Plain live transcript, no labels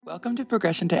Welcome to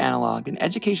Progression to Analog, an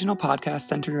educational podcast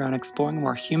centered around exploring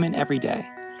more human every day.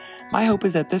 My hope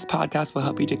is that this podcast will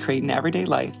help you to create an everyday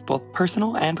life, both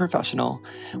personal and professional,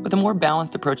 with a more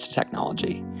balanced approach to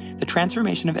technology. The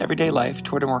transformation of everyday life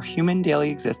toward a more human daily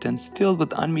existence filled with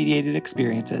unmediated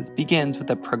experiences begins with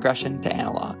a progression to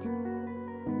analog.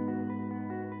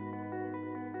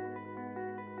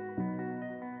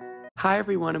 Hi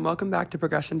everyone, and welcome back to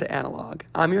Progression to Analog.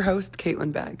 I'm your host,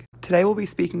 Caitlin Begg. Today we'll be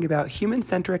speaking about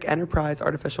human-centric enterprise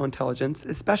artificial intelligence,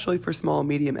 especially for small and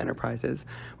medium enterprises,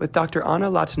 with Dr.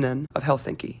 Anna Lahtinen of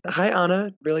Helsinki. Hi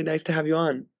Anna, really nice to have you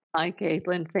on. Hi,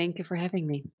 Caitlin. Thank you for having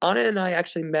me. Anna and I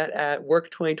actually met at Work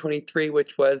 2023,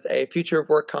 which was a Future of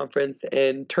Work conference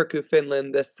in Turku,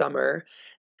 Finland this summer.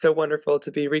 So wonderful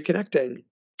to be reconnecting.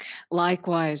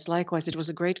 Likewise. It was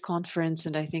a great conference,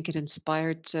 and I think it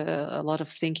inspired a lot of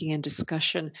thinking and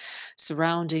discussion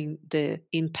surrounding the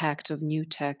impact of new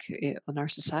tech on our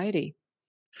society.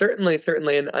 Certainly.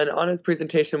 And Anna's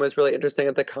presentation was really interesting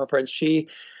at the conference. She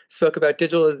spoke about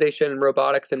digitalization and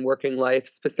robotics in working life,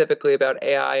 specifically about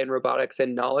AI and robotics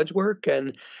in knowledge work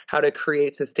and how to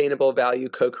create sustainable value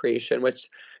co-creation, which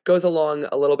goes along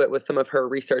a little bit with some of her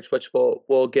research, which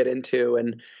we'll get into.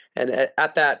 And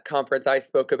at that conference, I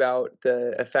spoke about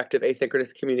the effect of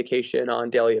asynchronous communication on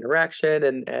daily interaction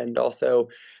and also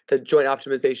the joint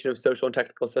optimization of social and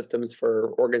technical systems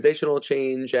for organizational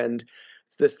change and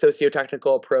the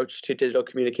socio-technical approach to digital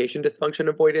communication dysfunction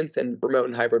avoidance in remote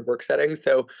and hybrid work settings.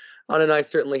 So Anna and I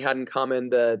certainly had in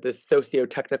common the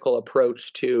socio-technical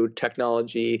approach to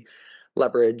technology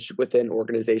leverage within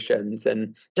organizations.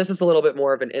 And just as a little bit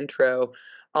more of an intro,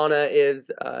 Anna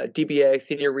is a DBA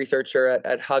senior researcher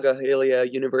at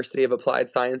Haga-Helia University of Applied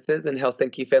Sciences in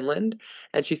Helsinki, Finland,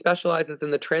 and she specializes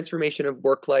in the transformation of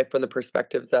work life from the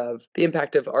perspectives of the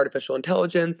impact of artificial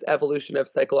intelligence, evolution of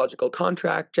psychological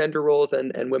contract, gender roles,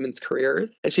 and women's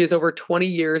careers. And she has over 20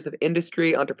 years of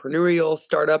industry, entrepreneurial,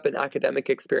 startup, and academic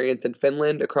experience in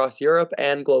Finland, across Europe,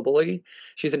 and globally.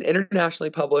 She's an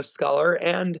internationally published scholar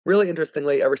and, really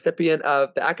interestingly, a recipient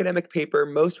of the academic paper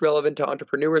Most Relevant to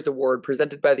Entrepreneurs Award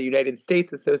presented by the United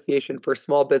States Association for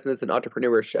Small Business and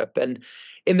Entrepreneurship. And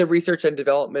in the research and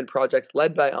development projects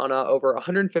led by Anna, over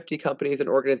 150 companies and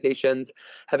organizations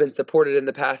have been supported in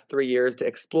the past 3 years to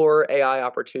explore AI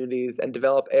opportunities and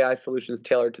develop AI solutions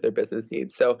tailored to their business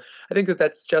needs. So I think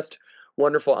that's just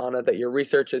wonderful, Anna, that your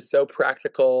research is so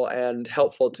practical and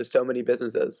helpful to so many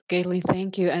businesses. Gailey,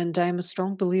 thank you. And I'm a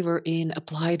strong believer in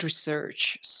applied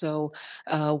research. So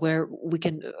where we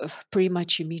can pretty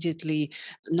much immediately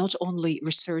not only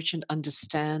research and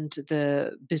understand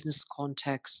the business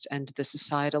context and the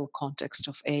societal context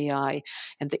of AI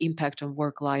and the impact on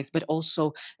work life, but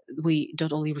also we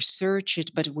don't only research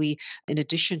it, but we, in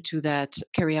addition to that,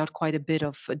 carry out quite a bit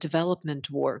of development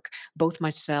work, both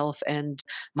myself and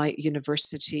my university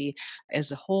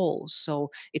as a whole.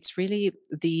 So it's really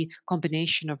the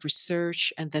combination of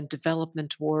research and then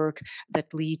development work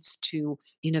that leads to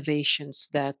innovations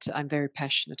that I'm very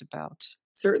passionate about.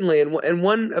 Certainly. And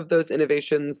one of those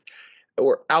innovations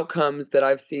or outcomes that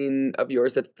I've seen of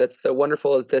yours that's so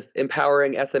wonderful is this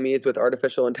Empowering SMEs with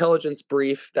Artificial Intelligence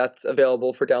brief that's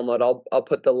available for download. I'll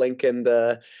put the link in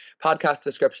the podcast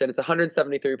description. It's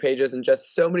 173 pages and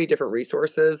just so many different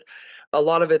resources. A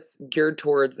lot of it's geared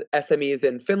towards SMEs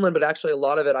in Finland, but actually a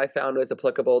lot of it I found was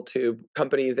applicable to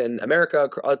companies in America,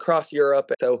 across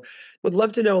Europe. So would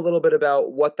love to know a little bit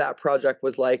about what that project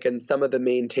was like and some of the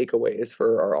main takeaways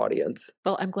for our audience.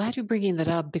 Well, I'm glad you're bringing that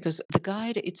up because the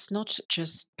guide, it's not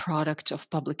just product of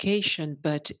publication,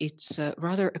 but it's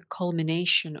rather a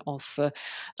culmination of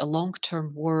a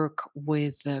long-term work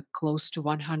with close to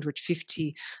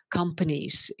 150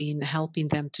 companies in helping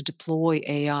them to deploy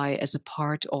AI as a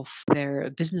part of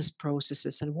their business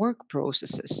processes and work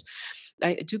processes.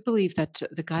 I do believe that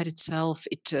the guide itself,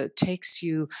 it takes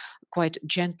you quite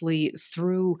gently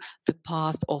through the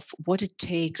path of what it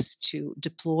takes to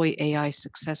deploy AI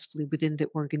successfully within the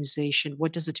organization.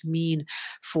 What does it mean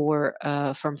for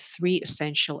from three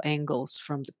essential angles,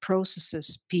 from the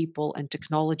processes, people, and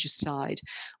technology side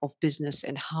of business,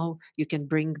 and how you can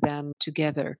bring them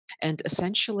together. And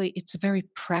essentially, it's a very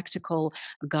practical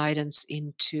guidance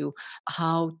into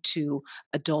how to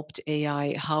adopt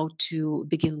AI, how to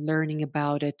begin learning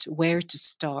about it, where to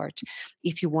start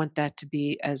if you want that to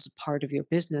be as a part of your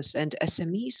business. And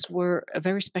SMEs were a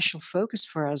very special focus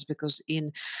for us because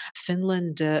in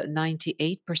Finland,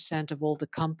 98% of all the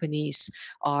companies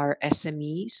are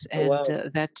SMEs, and Oh, wow.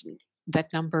 that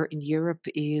That number in Europe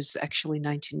is actually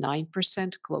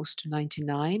 99%, close to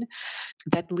 99.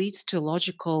 That leads to a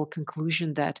logical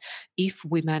conclusion that if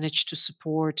we manage to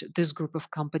support this group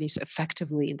of companies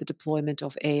effectively in the deployment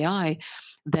of AI,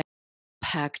 then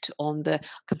impact on the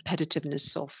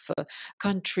competitiveness of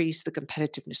countries, the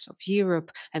competitiveness of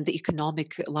Europe, and the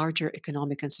larger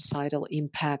economic and societal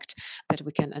impact that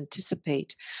we can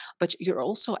anticipate. But you're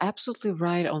also absolutely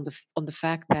right on the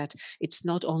fact that it's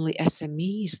not only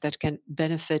SMEs that can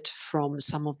benefit from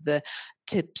some of the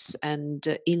tips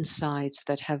and insights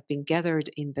that have been gathered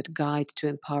in that guide to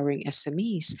empowering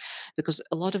SMEs, because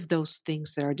a lot of those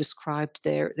things that are described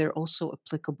there, they're also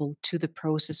applicable to the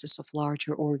processes of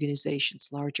larger organizations,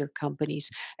 larger companies,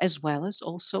 as well as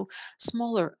also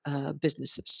smaller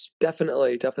businesses.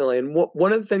 Definitely, definitely. And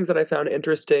one of the things that I found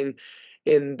interesting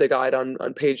in the guide on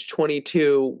page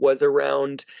 22 was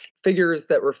around figures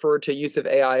that referred to use of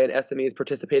AI and SMEs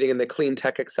participating in the clean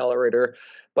tech accelerator.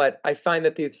 But I find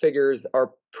that these figures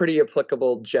are pretty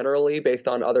applicable generally based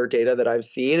on other data that I've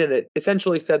seen. And it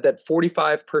essentially said that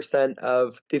 45%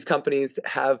 of these companies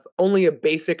have only a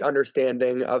basic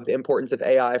understanding of the importance of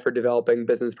AI for developing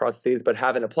business processes, but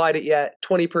haven't applied it yet.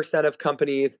 20% of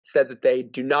companies said that they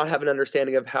do not have an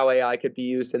understanding of how AI could be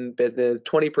used in business.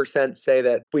 20% say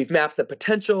that we've mapped the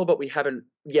potential, but we haven't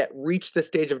yet reached the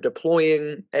stage of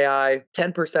deploying AI.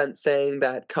 10% saying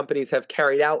that companies have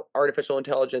carried out artificial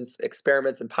intelligence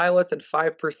experiments and pilots, and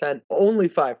 5%, only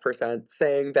 5%,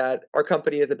 saying that our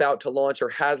company is about to launch or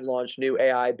has launched new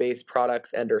AI-based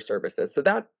products and or services. So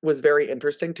that was very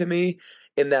interesting to me,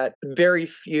 in that very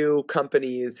few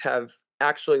companies have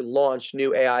actually launched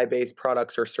new AI-based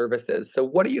products or services. So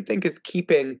what do you think is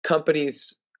keeping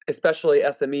companies, especially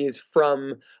SMEs,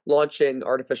 from launching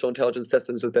artificial intelligence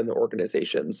systems within the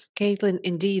organizations? Caitlin,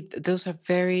 indeed, those are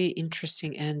very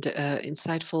interesting and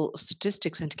insightful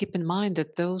statistics. And keep in mind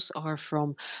that those are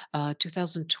from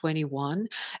 2021.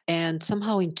 And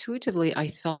somehow intuitively, I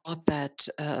thought that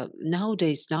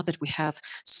nowadays, now that we have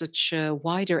such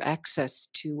wider access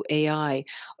to AI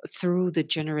through the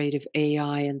generative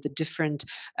AI and the different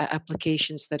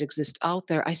applications that exist out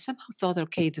there, I somehow thought,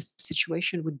 okay, the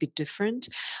situation would be different.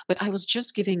 But I was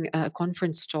just giving a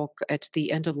conference talk at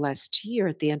the end of last year,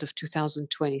 at the end of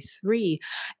 2023,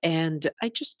 and I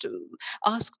just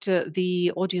asked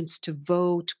the audience to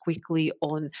vote quickly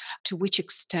on to which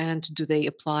extent do they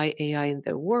apply AI in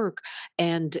their work.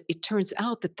 And it turns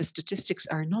out that the statistics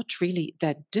are not really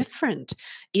that different,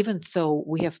 even though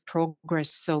we have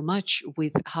progressed so much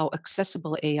with how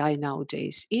accessible AI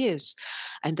nowadays is.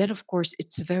 And then, of course,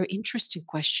 it's a very interesting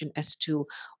question as to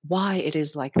why it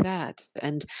is like that.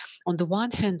 And on the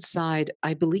one hand side,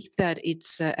 I believe that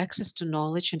it's access to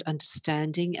knowledge and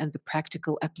understanding and the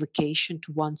practical application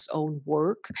to one's own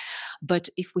work. But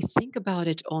if we think about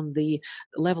it on the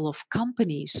level of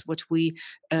companies, what we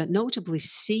notably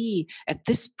see at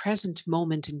this present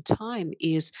moment in time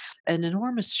is an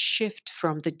enormous shift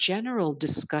from the general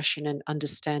discussion and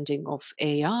understanding of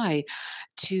AI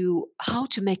to how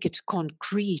to make it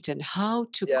concrete and how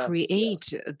to Yes,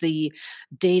 create yes. the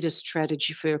data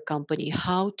strategy for your company,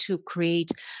 how to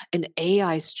create an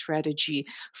AI strategy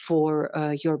for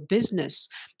your business.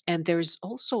 And there is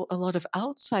also a lot of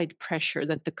outside pressure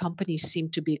that the companies seem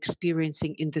to be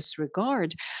experiencing in this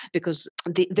regard, because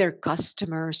their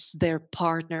customers, their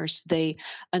partners, they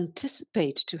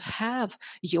anticipate to have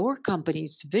your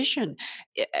company's vision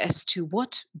as to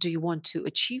what do you want to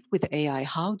achieve with AI,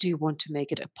 how do you want to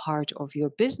make it a part of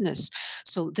your business.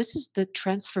 So this is the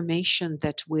transformation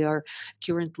that we are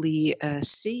currently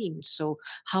seeing. So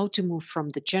how to move from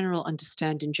the general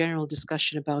understanding, general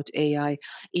discussion about AI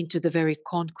into the very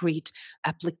concrete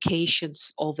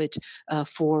applications of it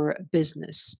for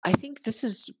business. I think this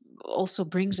is also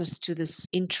brings us to this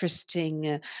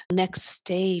interesting next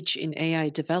stage in AI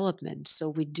development. So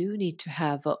we do need to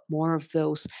have more of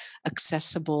those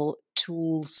accessible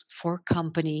tools for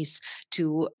companies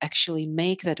to actually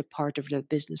make that a part of their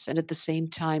business, and at the same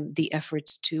time the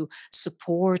efforts to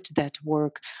support that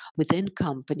work within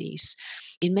companies.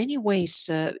 In many ways,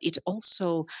 it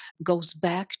also goes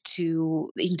back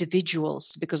to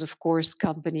individuals, because of course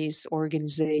companies,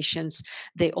 organizations,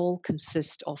 they all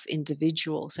consist of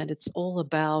individuals, and it's all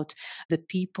about the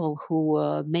people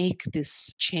who make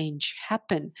this change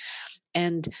happen.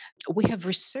 And we have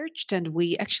researched and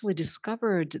we actually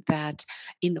discovered that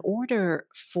in order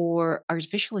for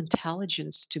artificial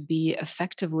intelligence to be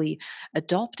effectively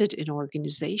adopted in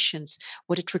organizations,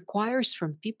 what it requires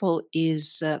from people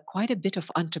is quite a bit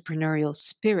of entrepreneurial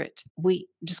spirit. We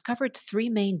discovered three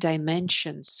main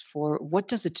dimensions for what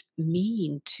does it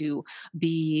mean to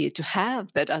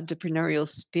have that entrepreneurial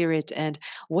spirit, and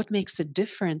what makes a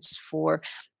difference for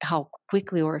how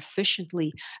quickly or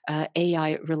efficiently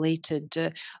AI related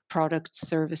products,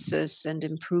 services, and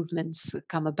improvements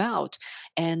come about.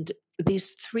 And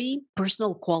these three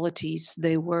personal qualities,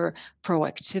 they were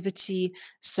proactivity,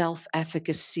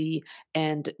 self-efficacy,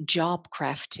 and job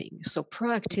crafting. So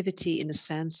proactivity in the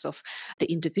sense of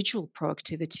the individual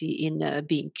proactivity in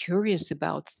being curious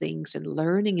about things and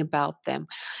learning about them.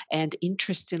 And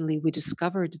interestingly, we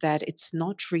discovered that it's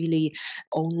not really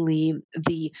only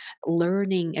the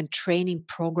learning and training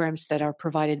programs that are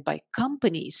provided by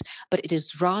companies, but it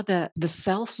is rather the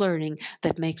self-learning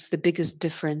that makes the biggest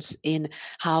difference in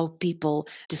how people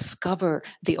discover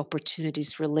the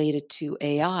opportunities related to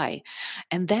AI.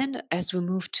 And then as we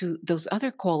move to those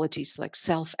other qualities like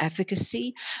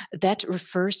self-efficacy, that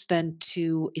refers then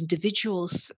to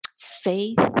individuals'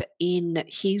 faith in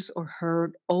his or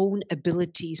her own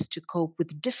abilities to cope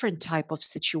with different type of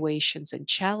situations and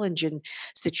challenging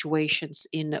situations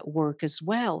in work as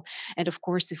well. And of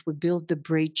course, if we build the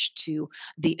bridge to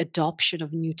the adoption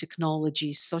of new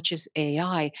technologies such as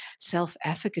AI,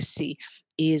 self-efficacy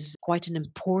is quite an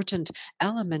important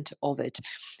element of it.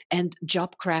 And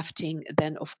job crafting,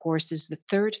 then, of course, is the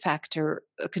third factor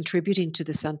contributing to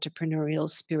this entrepreneurial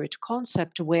spirit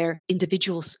concept, where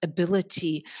individuals'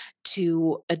 ability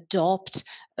to adopt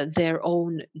their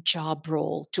own job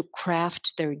role, to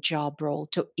craft their job role,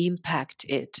 to impact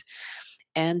it.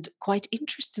 And quite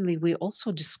interestingly, we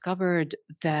also discovered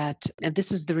that, and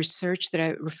this is the research that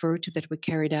I referred to that we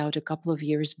carried out a couple of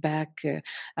years back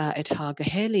at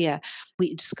Haga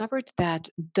we discovered that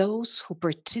those who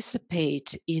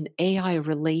participate in AI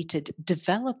related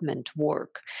development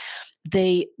work,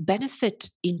 they benefit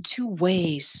in two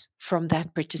ways from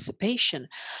that participation.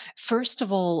 First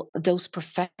of all, those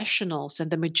professionals, and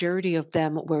the majority of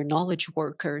them were knowledge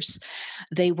workers,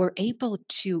 they were able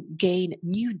to gain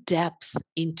new depth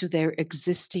into their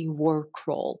existing work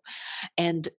role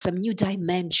and some new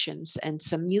dimensions and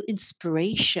some new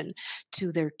inspiration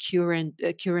to their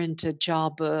current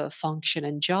job function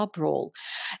and job role.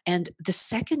 And the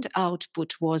second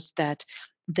output was that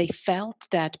they felt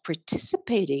that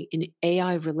participating in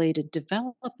AI related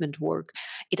development work,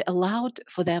 it allowed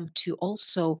for them to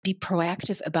also be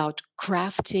proactive about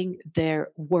crafting their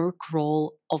work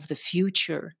role of the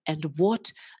future and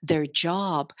what their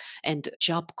job and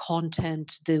job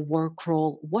content, the work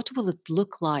role, what will it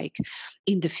look like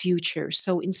in the future.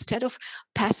 So instead of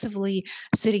passively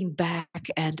sitting back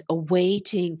and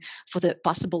awaiting for the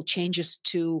possible changes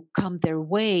to come their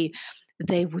way,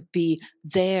 they would be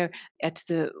there at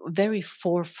the very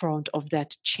forefront of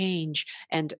that change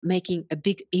and making a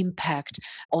big impact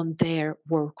on their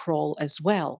work role as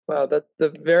well. Wow, that's the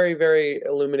very, very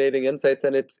illuminating insights,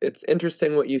 and it's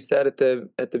interesting what you said at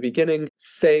the beginning,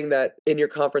 saying that in your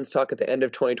conference talk at the end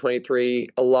of 2023,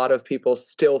 a lot of people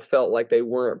still felt like they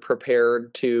weren't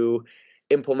prepared to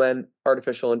implement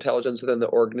artificial intelligence within the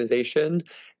organization.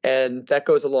 And that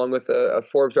goes along with a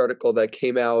Forbes article that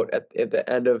came out at the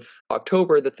end of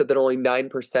October that said that only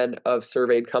 9% of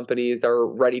surveyed companies are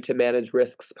ready to manage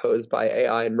risks posed by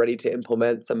AI and ready to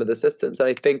implement some of the systems. And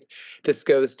I think this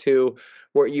goes to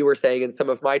what you were saying, and some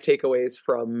of my takeaways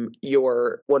from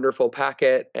your wonderful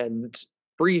packet and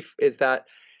brief is that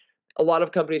a lot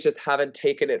of companies just haven't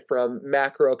taken it from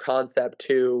macro concept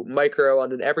to micro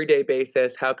on an everyday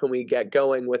basis. How can we get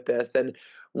going with this? And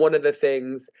one of the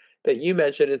things that you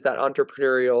mentioned is that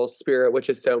entrepreneurial spirit, which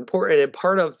is so important. And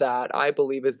part of that, I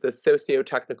believe, is the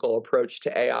socio-technical approach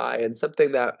to AI, and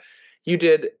something that you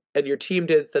did and your team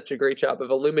did such a great job of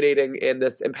illuminating in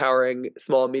this Empowering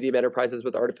Small and Medium Enterprises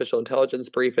with Artificial Intelligence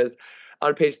brief is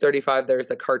on page 35,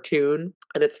 there's a cartoon.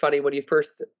 And it's funny, when you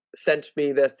first sent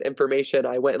me this information,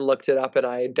 I went and looked it up and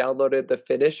I downloaded the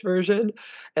Finnish version,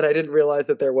 and I didn't realize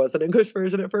that there was an English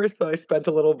version at first, so I spent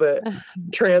a little bit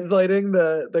translating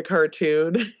the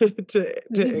cartoon to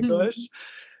English.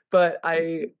 But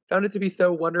I found it to be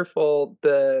so wonderful,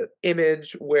 the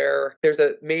image where there's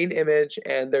a main image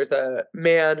and there's a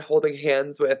man holding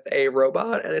hands with a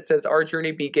robot, and it says, "Our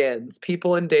journey begins.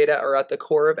 People and data are at the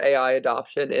core of AI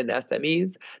adoption in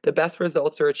SMEs. The best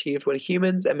results are achieved when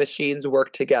humans and machines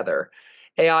work together.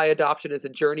 AI adoption is a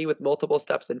journey with multiple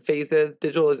steps and phases.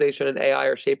 Digitalization and AI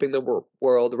are shaping the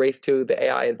world. Race to the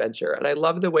AI adventure." And I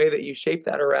love the way that you shape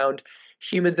that around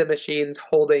humans and machines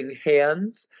holding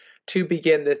hands to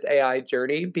begin this AI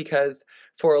journey, because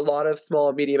for a lot of small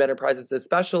and medium enterprises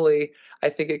especially, I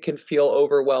think it can feel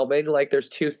overwhelming. Like there's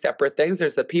two separate things.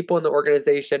 There's the people in the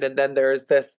organization, and then there's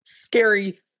this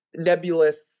scary,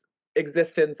 nebulous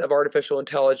existence of artificial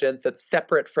intelligence that's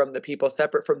separate from the people,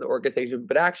 separate from the organization.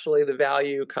 But actually, the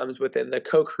value comes within the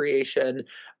co-creation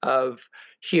of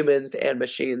humans and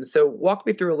machines. So walk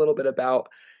me through a little bit about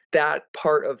that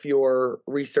part of your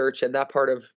research and that part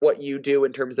of what you do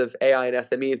in terms of AI and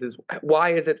SMEs. Is why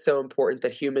is it so important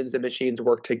that humans and machines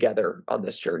work together on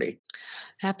this journey?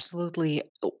 Absolutely.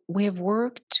 We have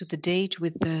worked to the date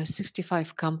with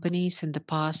 65 companies in the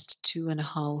past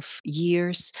 2.5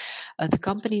 years. The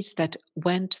companies that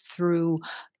went through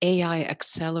AI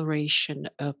acceleration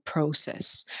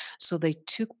process. So they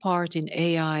took part in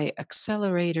AI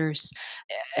accelerators,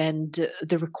 and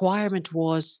the requirement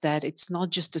was that it's not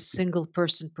just a single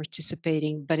person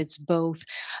participating, but it's both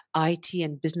IT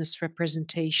and business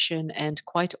representation. And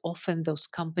quite often, those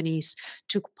companies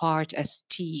took part as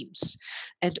teams.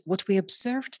 And what we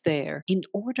observed there, in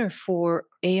order for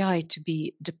AI to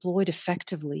be deployed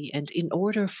effectively and in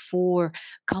order for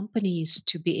companies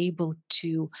to be able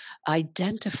to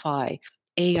identify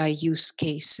AI use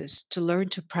cases, to learn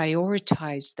to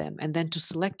prioritize them, and then to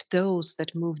select those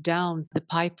that move down the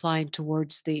pipeline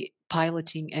towards the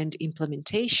piloting and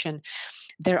implementation,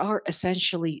 there are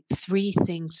essentially three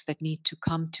things that need to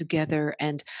come together,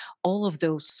 and all of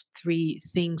those three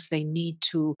things, they need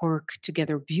to work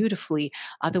together beautifully.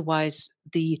 Otherwise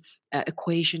the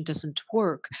equation doesn't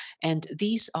work. And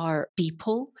these are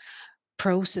people,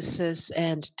 processes,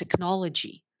 and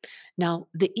technology. Now,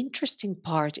 the interesting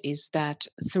part is that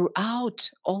throughout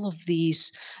all of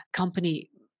these company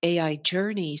AI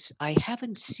journeys, I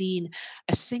haven't seen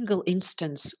a single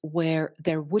instance where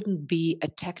there wouldn't be a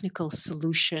technical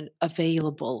solution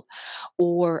available,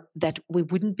 or that we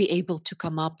wouldn't be able to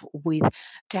come up with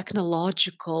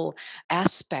technological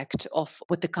aspect of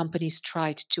what the companies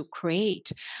tried to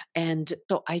create. And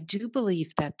so I do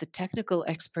believe that the technical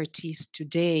expertise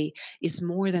today is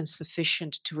more than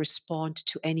sufficient to respond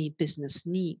to any business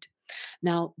need.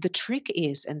 Now, the trick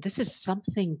is, and this is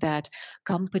something that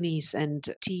companies and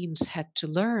teams had to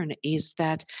learn, is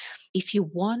that if you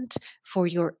want for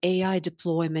your AI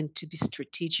deployment to be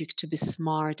strategic, to be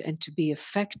smart, and to be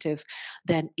effective,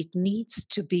 then it needs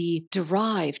to be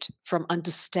derived from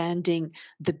understanding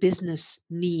the business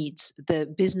needs, the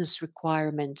business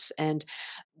requirements, and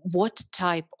what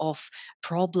type of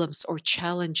problems or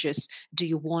challenges do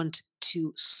you want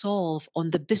to solve on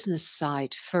the business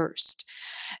side first.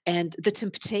 And the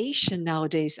temptation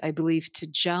nowadays, I believe, to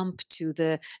jump to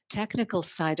the technical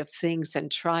side of things and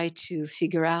try to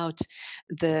figure out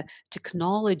the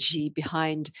technology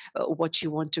behind what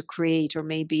you want to create, or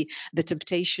maybe the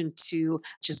temptation to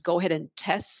just go ahead and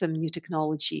test some new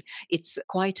technology, it's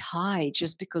quite high,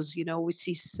 just because, we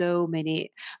see so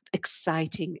many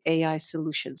exciting AI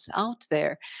solutions out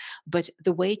there. But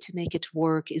the way to make it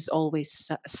work is always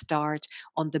start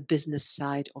on the business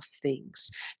side of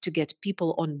things, to get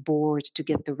people on board, to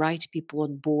get the right people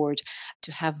on board,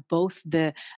 to have both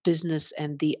the business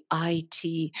and the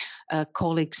IT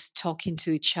colleagues talking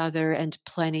to each other and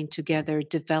planning together,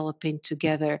 developing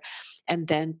together, and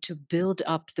then to build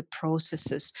up the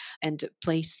processes and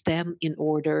place them in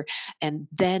order. And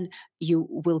then you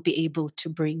will be able to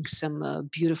bring some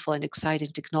beautiful and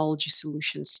exciting technology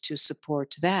solutions to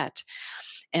support that.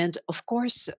 And of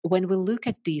course, when we look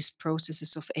at these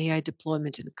processes of AI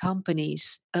deployment in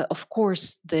companies, of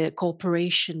course, the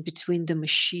cooperation between the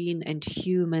machine and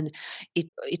human,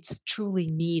 it's truly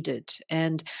needed.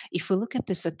 And if we look at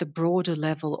this at the broader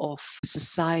level of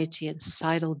society and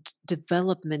societal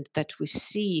development that we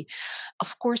see,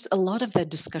 of course, a lot of that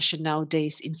discussion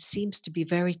nowadays, it seems to be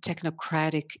very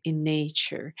technocratic in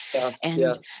nature. Yes, And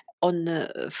yes.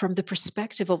 from the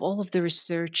perspective of all of the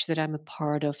research that I'm a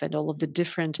part of and all of the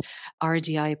different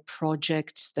RDI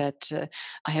projects that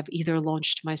I have either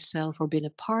launched myself or been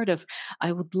a part of,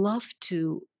 I would love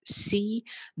to see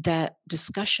that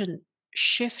discussion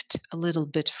shift a little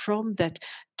bit from that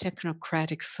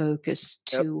technocratic focus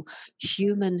Yep, to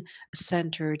human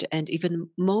centered, and even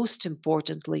most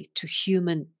importantly to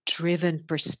human driven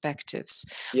perspectives,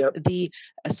 yep, the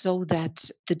so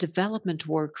that the development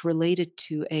work related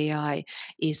to AI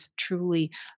is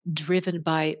truly driven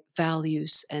by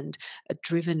values and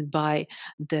driven by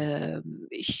the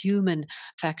human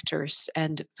factors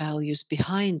and values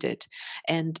behind it.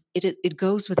 And it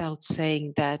goes without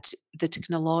saying that the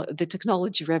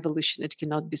technology revolution, it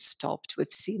cannot be stopped. We've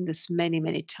seen this many,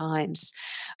 many times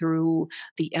through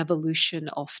the evolution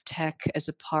of tech as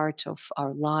a part of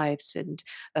our lives and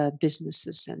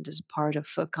businesses and as a part of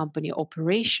company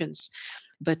operations.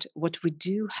 But what we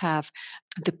do have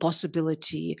the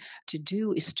possibility to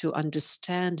do is to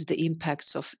understand the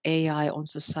impacts of AI on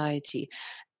society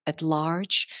at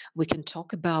large. We can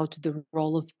talk about the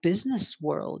role of business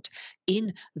world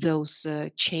in those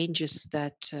changes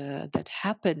that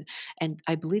happen. And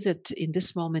I believe that in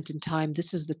this moment in time,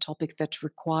 this is the topic that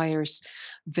requires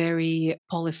very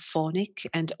polyphonic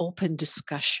and open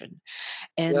discussion.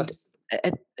 And Yes.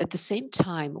 at the same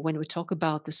time, when we talk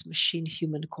about this machine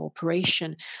human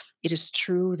cooperation, it is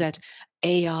true that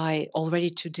AI already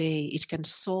today, it can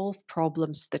solve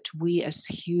problems that we as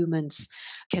humans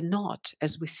cannot,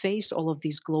 as we face all of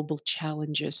these global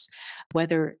challenges,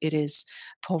 whether it is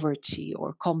poverty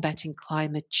or combating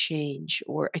climate change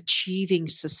or achieving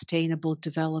sustainable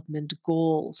development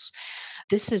goals.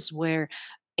 This is where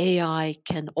AI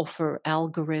can offer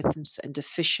algorithms and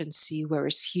efficiency,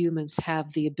 whereas humans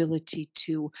have the ability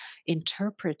to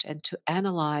interpret and to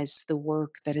analyze the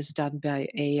work that is done by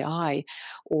AI,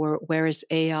 or whereas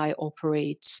AI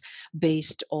operates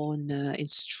based on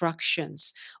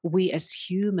instructions, we as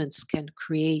humans can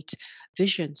create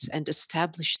visions and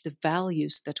establish the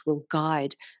values that will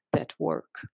guide that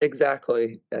work.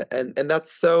 Exactly. And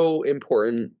that's so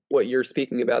important what you're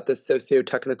speaking about, this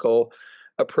socio-technical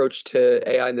approach to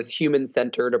AI and this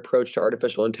human-centered approach to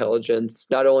artificial intelligence,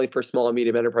 not only for small and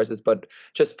medium enterprises, but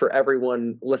just for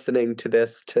everyone listening to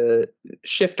this, to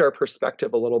shift our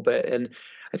perspective a little bit. And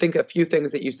I think a few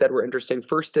things that you said were interesting.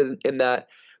 First, in that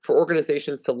for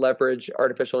organizations to leverage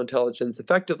artificial intelligence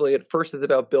effectively, at first is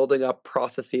about building up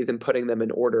processes and putting them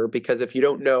in order. Because if you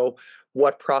don't know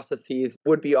what processes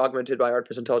would be augmented by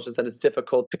artificial intelligence, and it's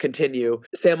difficult to continue.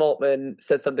 Sam Altman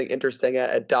said something interesting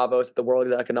at Davos at the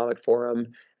World Economic Forum,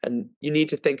 and you need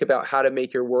to think about how to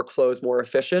make your workflows more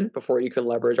efficient before you can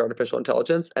leverage artificial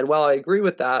intelligence. And while I agree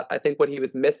with that, I think what he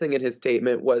was missing in his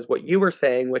statement was what you were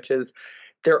saying, which is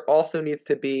there also needs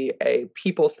to be a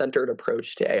people-centered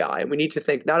approach to AI. And we need to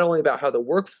think not only about how the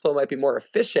workflow might be more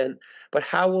efficient, but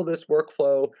how will this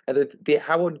workflow and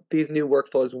how will these new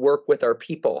workflows work with our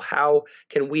people? How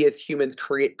can we as humans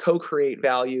co-create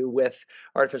value with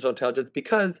artificial intelligence?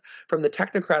 Because from the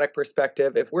technocratic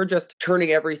perspective, if we're just turning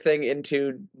everything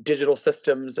into digital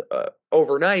systems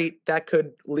overnight, that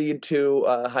could lead to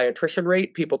a high attrition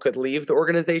rate. People could leave the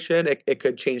organization. It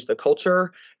could change the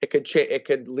culture. It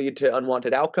could lead to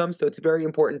unwanted outcomes. So it's very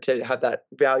important to have that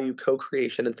value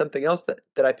co-creation. And something else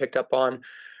that I picked up on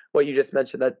what you just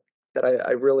mentioned that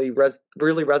I really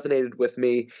resonated with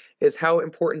me is how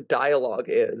important dialogue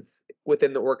is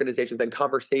within the organizations and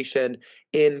conversation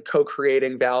in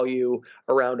co-creating value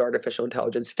around artificial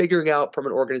intelligence, figuring out from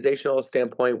an organizational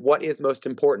standpoint what is most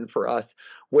important for us,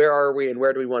 where are we and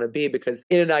where do we want to be? Because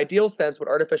in an ideal sense, what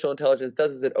artificial intelligence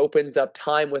does is it opens up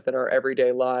time within our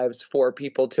everyday lives for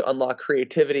people to unlock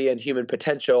creativity and human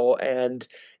potential, and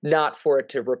not for it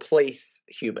to replace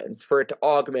humans, for it to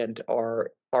augment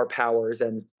our powers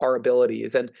and our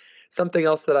abilities. And something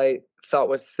else that I thought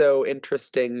was so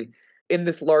interesting in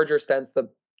this larger sense,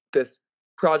 this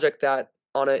project that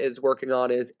Anna is working on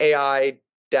is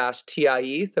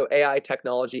AI-TIE, so AI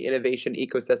Technology Innovation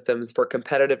Ecosystems for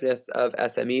Competitiveness of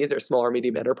SMEs or Small or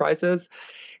Medium Enterprises.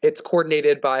 It's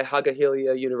coordinated by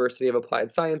Haaga-Helia University of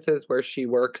Applied Sciences, where she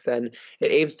works, and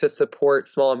it aims to support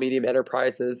small and medium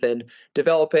enterprises in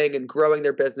developing and growing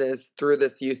their business through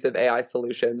this use of AI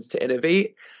solutions to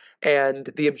innovate. And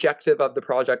the objective of the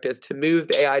project is to move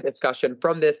the AI discussion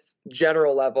from this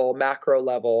general level, macro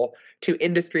level, to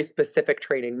industry-specific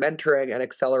training, mentoring, and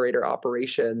accelerator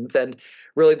operations. And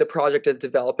really, the project is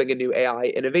developing a new AI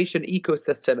innovation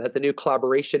ecosystem as a new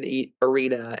collaboration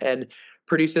arena, and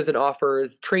produces and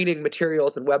offers training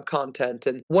materials and web content.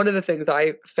 And one of the things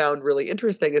I found really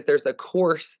interesting is there's a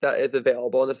course that is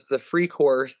available, and this is a free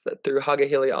course through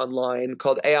Haaga-Helia Online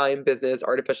called AI in Business,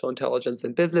 Artificial Intelligence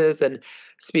in Business, and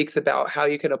speaks about how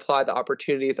you can apply the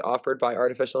opportunities offered by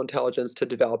artificial intelligence to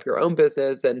develop your own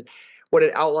business. And what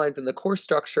it outlines in the course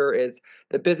structure is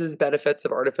the business benefits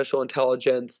of artificial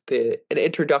intelligence, an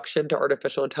introduction to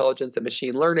artificial intelligence and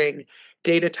machine learning,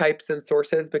 data types and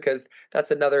sources, because that's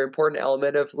another important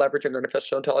element of leveraging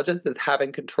artificial intelligence is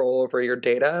having control over your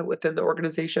data within the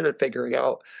organization and figuring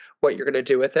out what you're going to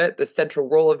do with it, the central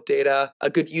role of data, a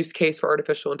good use case for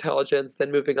artificial intelligence,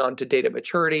 then moving on to data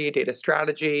maturity, data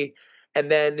strategy. And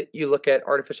then you look at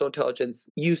artificial intelligence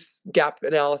use gap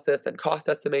analysis and cost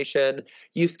estimation,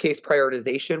 use case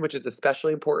prioritization, which is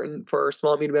especially important for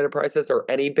small and medium enterprises or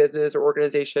any business or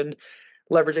organization,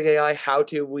 leveraging AI, how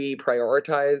do we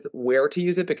prioritize where to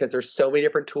use it? Because there's so many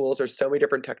different tools, there's so many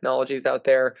different technologies out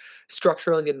there,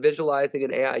 structuring and visualizing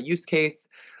an AI use case,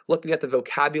 looking at the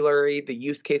vocabulary, the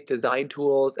use case design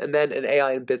tools, and then an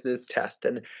AI in business test.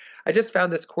 And I just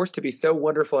found this course to be so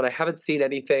wonderful, and I haven't seen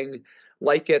anything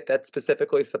like it that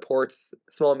specifically supports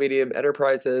small and medium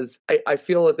enterprises. I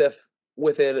feel as if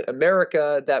within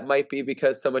America, that might be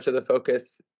because so much of the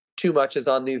focus too much is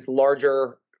on these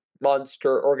larger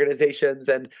monster organizations,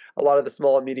 and a lot of the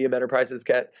small and medium enterprises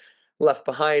get left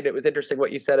behind. It was interesting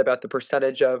what you said about the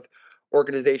percentage of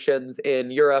organizations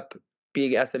in Europe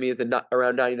being SMEs and not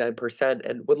around 99%,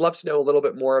 and would love to know a little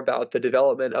bit more about the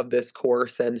development of this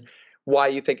course and why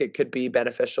you think it could be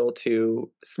beneficial to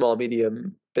small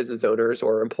medium business owners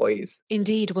or employees.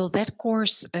 Indeed. Well, that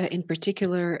course in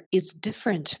particular is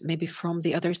different maybe from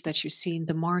the others that you see in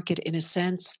the market in a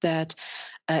sense that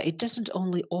it doesn't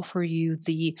only offer you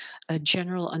the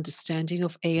general understanding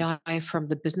of AI from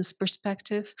the business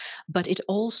perspective, but it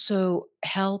also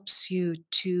helps you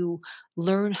to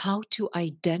learn how to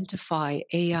identify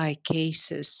AI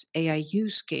cases, AI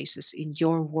use cases in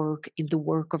your work, in the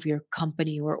work of your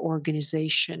company or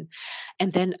organization,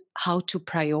 and then how to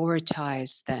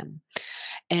prioritize them.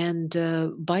 And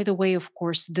by the way, of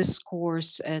course, this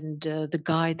course and the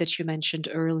guide that you mentioned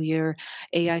earlier,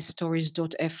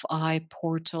 aistories.fi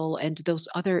portal, and those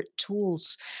other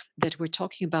tools that we're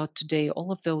talking about today,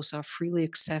 all of those are freely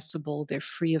accessible. They're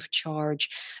free of charge.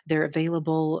 They're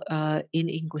available in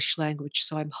English language.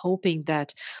 So I'm hoping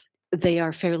that they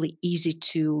are fairly easy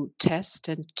to test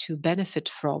and to benefit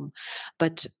from.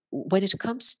 But when it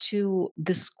comes to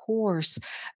this course,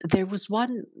 there was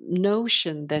one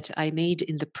notion that I made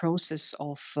in the process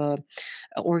of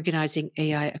organizing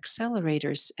AI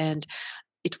accelerators, and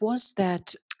it was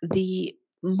that the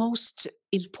most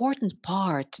important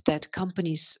part that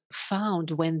companies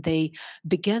found when they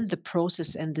began the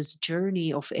process and this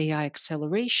journey of AI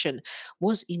acceleration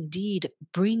was indeed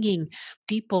bringing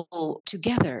people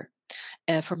together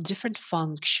from different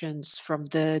functions, from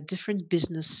the different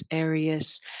business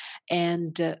areas,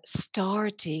 and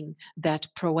starting that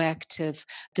proactive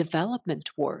development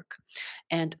work.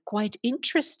 And quite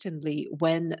interestingly,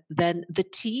 when then the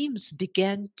teams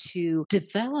began to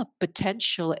develop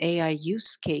potential AI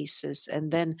use cases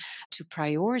and then to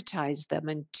prioritize them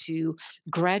and to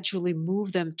gradually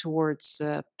move them towards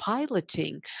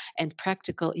piloting and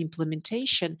practical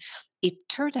implementation, it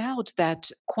turned out that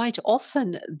quite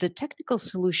often the technical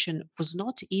solution was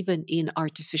not even in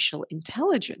artificial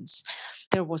intelligence.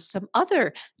 There was some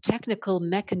other technical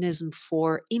mechanism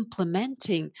for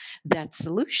implementing that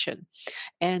solution.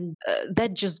 And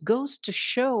that just goes to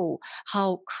show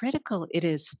how critical it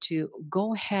is to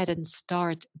go ahead and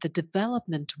start the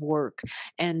development work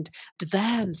and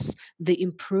advance the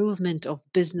improvement of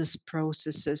business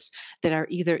processes that are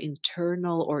either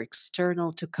internal or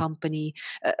external to company.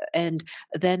 And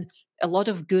then a lot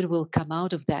of good will come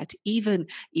out of that, even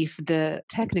if the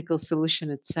technical solution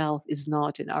itself is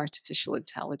not in artificial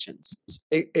intelligence.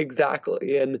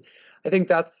 Exactly. And I think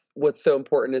that's what's so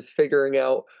important is figuring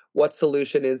out what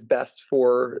solution is best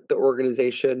for the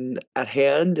organization at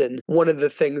hand. And one of the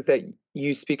things that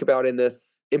you speak about in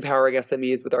this Empowering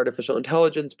SMEs with Artificial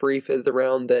Intelligence brief is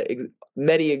around the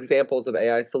many examples of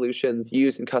AI solutions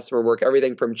used in customer work,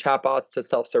 everything from chatbots to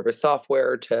self-service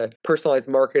software to personalized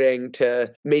marketing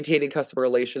to maintaining customer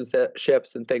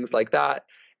relationships and things like that.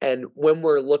 And when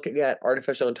we're looking at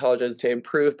artificial intelligence to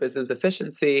improve business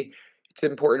efficiency, it's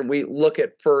important we look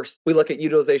at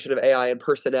utilization of AI in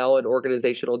personnel and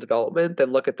organizational development,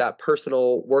 then look at that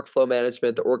personal workflow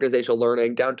management, the organizational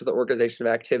learning, down to the organization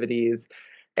of activities,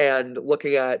 and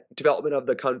looking at development of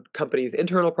the company's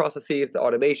internal processes, the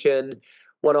automation,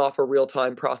 one-off or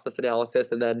real-time process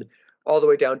analysis, and then all the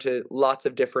way down to lots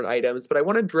of different items. But I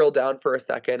want to drill down for a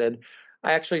second, and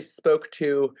I actually spoke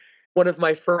to one of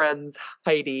my friends,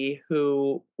 Heidi,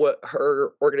 who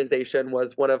her organization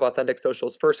was one of Authentic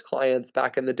Social's first clients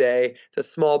back in the day. It's a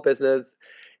small business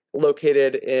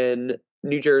located in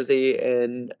New Jersey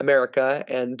in America,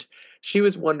 and she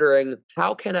was wondering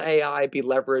how can AI be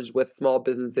leveraged with small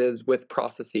businesses with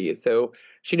processes. So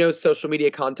she knows social media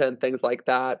content, things like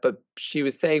that, but she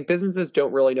was saying businesses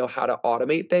don't really know how to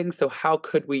automate things. So how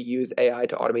could we use AI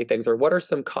to automate things, or what are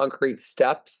some concrete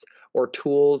steps or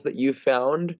tools that you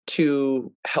found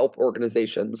to help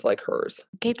organizations like hers?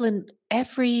 Caitlin,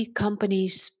 every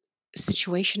company's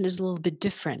situation is a little bit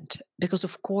different because,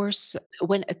 of course,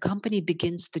 when a company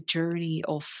begins the journey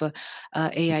of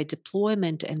AI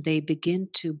deployment and they begin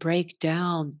to break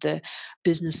down the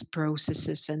business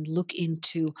processes and look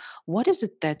into what is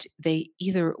it that they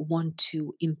either want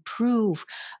to improve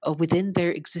within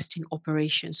their existing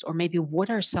operations, or maybe what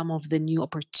are some of the new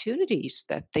opportunities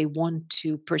that they want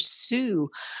to pursue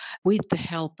with the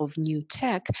help of new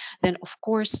tech, then of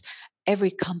course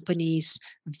every company's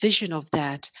vision of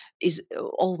that is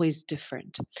always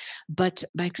different. But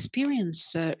my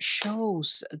experience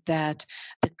shows that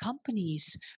the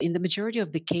companies, in the majority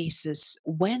of the cases,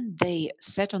 when they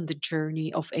set on the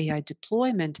journey of AI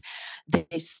deployment,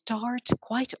 they start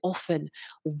quite often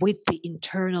with the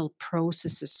internal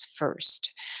processes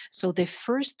first. So they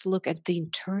first look at the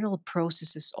internal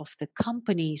processes of the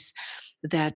companies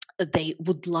that they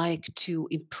would like to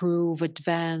improve,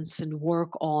 advance, and work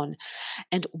on.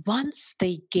 And once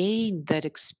they gain that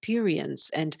experience,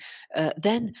 and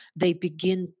then they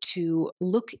begin to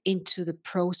look into the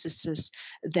processes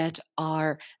that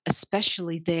are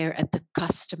especially there at the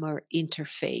customer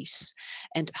interface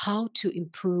and how to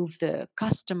improve the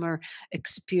customer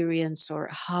experience, or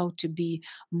how to be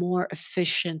more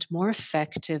efficient, more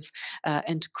effective,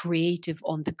 and creative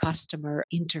on the customer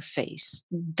interface.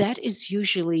 That is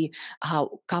usually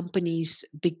how companies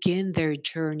begin their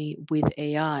journey with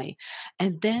AI.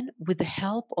 And then, with the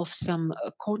help of some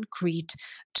concrete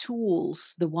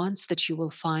tools, the ones that you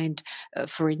will find,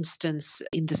 for instance,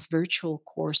 in this virtual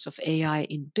course of AI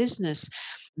in business,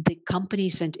 the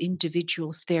companies and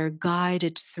individuals, they are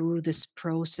guided through this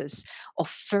process of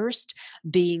first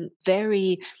being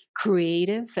very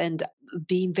creative and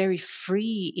being very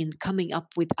free in coming up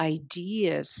with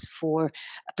ideas for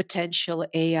potential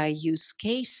AI use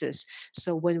cases.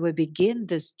 So when we begin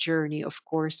this journey, of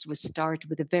course, we start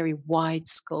with a very wide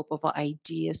scope of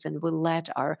ideas and we let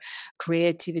our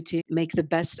creativity make the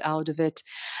best out of it.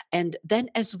 And then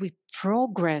as we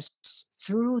progress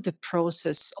through the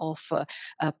process of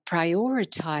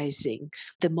prioritizing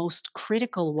the most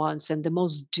critical ones and the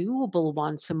most doable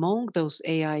ones among those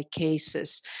AI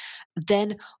cases,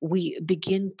 then we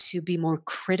begin to be more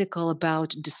critical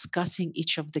about discussing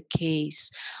each of the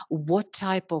case. What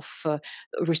type of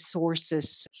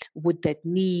resources would that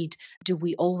need? Do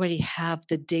we already have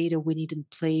the data we need in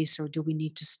place, or do we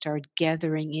need to start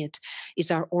gathering it?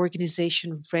 Is our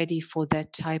organization ready for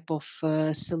that type of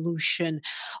solution?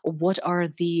 What are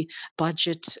the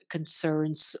budget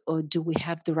concerns? Or do we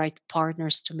have the right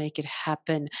partners to make it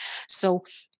happen? So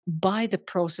by the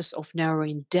process of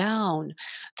narrowing down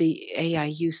the AI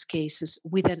use cases,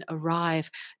 we then arrive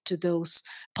to those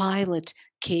pilot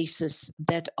cases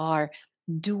that are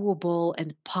doable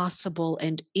and possible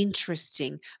and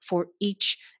interesting for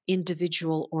each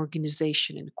individual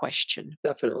organization in question.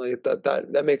 Definitely.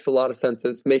 That makes a lot of sense,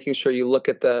 is making sure you look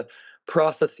at the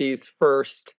processes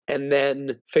first and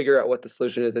then figure out what the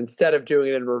solution is, instead of doing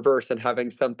it in reverse and having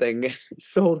something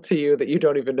sold to you that you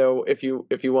don't even know if you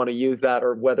want to use that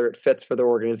or whether it fits for the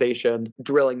organization.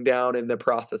 Drilling down in the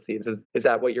processes, is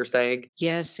that what you're saying?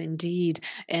 Yes, indeed.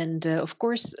 And of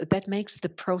course, that makes the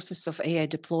process of AI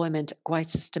deployment quite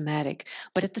systematic.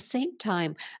 But at the same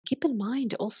time, keep in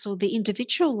mind also the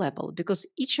individual level, because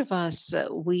each of us,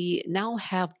 we now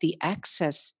have the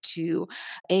access to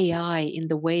AI in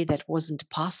the way that wasn't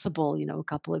possible, a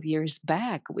couple of years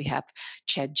back. We have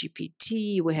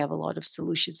ChatGPT, we have a lot of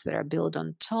solutions that are built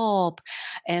on top,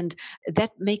 and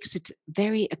that makes it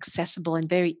very accessible and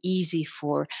very easy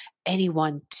for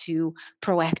anyone to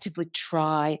proactively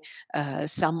try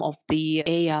some of the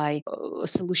AI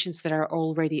solutions that are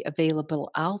already available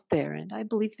out there. And I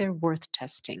believe they're worth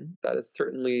testing. That is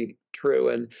certainly true.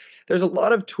 And there's a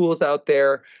lot of tools out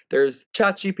there. There's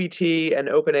ChatGPT and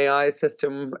OpenAI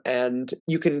system, and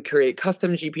you can create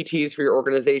custom GPTs for your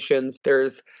organizations.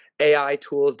 There's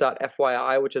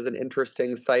AItools.fyi, which is an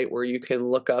interesting site where you can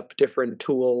look up different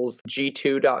tools.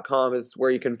 G2.com is where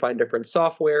you can find different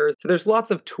softwares. So there's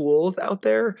lots of tools out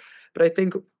there. But I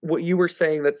think what you were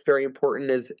saying that's very important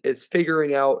is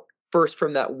figuring out first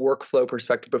from that workflow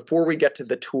perspective, before we get to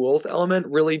the tools element,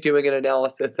 really doing an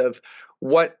analysis of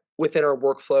what within our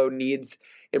workflow needs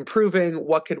improving,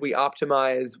 what could we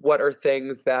optimize, what are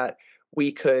things that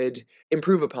we could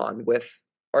improve upon with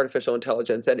artificial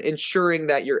intelligence and ensuring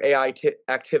that your AI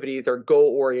activities are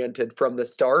goal oriented from the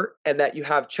start and that you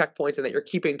have checkpoints and that you're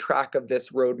keeping track of this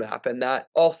roadmap. And that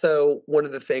also one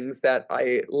of the things that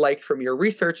I liked from your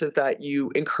research is that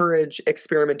you encourage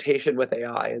experimentation with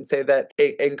AI and say that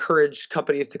it encourage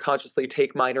companies to consciously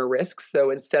take minor risks. So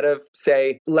instead of,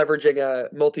 say, leveraging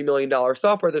a multi-million-dollar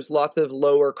software, there's lots of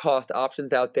lower cost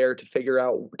options out there to figure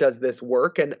out, does this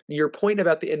work? And your point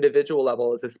about the individual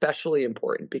level is especially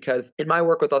important because in my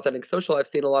work with Authentic Social, I've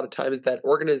seen a lot of times that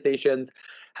organizations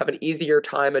have an easier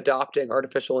time adopting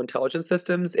artificial intelligence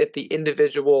systems if the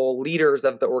individual leaders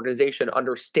of the organization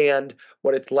understand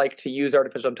what it's like to use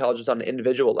artificial intelligence on an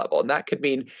individual level. And that could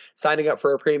mean signing up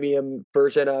for a premium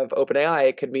version of OpenAI.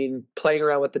 It could mean playing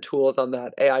around with the tools on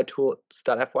that AI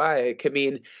tools.fyi. It could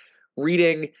mean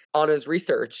reading Anna's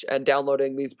research and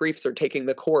downloading these briefs or taking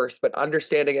the course, but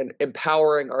understanding and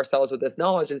empowering ourselves with this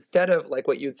knowledge instead of, like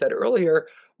what you'd said earlier,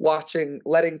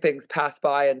 letting things pass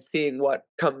by and seeing what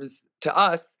comes to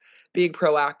us, being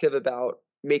proactive about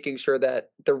making sure that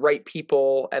the right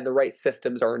people and the right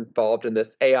systems are involved in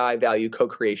this AI value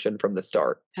co-creation from the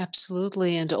start.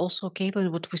 Absolutely. And also,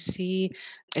 Caitlin, what we see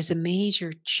as a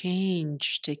major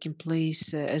change taking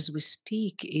place as we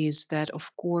speak is that,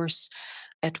 of course,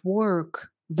 at work,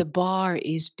 the bar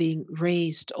is being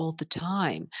raised all the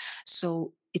time.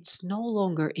 So it's no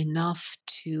longer enough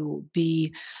to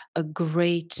be a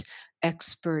great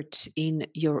expert in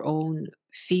your own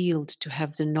field, to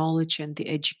have the knowledge and the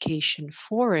education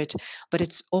for it, but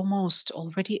it's almost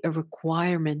already a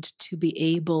requirement to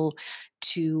be able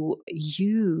to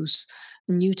use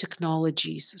new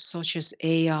technologies such as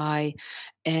AI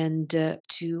and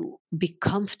to be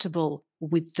comfortable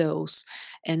with those.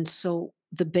 And so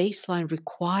the baseline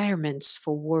requirements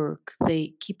for work,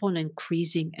 they keep on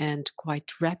increasing and quite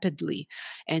rapidly.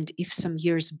 And if some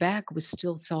years back we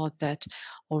still thought that,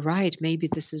 all right, maybe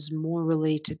this is more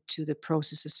related to the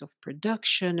processes of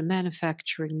production,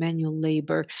 manufacturing, manual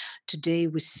labor, today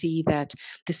we see that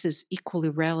this is equally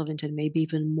relevant and maybe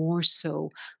even more so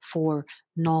for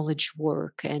knowledge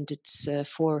work, and it's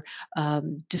for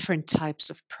different types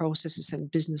of processes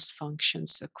and business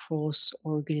functions across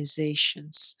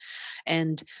organizations.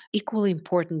 And equally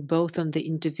important, both on the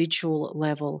individual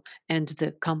level and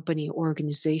the company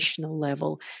organizational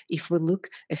level, if we look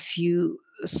a few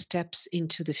steps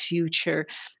into the future,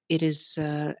 it is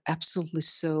absolutely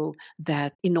so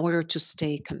that in order to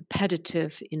stay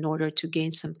competitive, in order to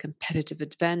gain some competitive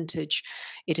advantage,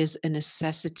 it is a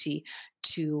necessity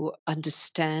to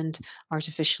understand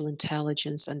artificial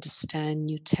intelligence, understand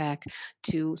new tech,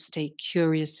 to stay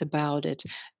curious about it,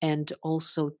 and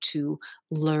also to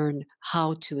learn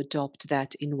how to adopt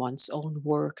that in one's own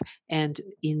work and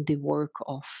in the work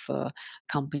of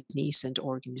companies and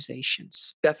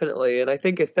organizations. Definitely. And I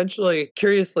think essentially,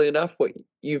 curiously enough, what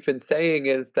you've been saying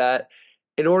is that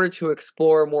in order to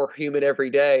explore more human every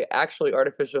day, actually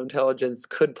artificial intelligence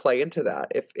could play into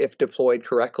that if deployed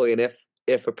correctly and if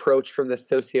approached from the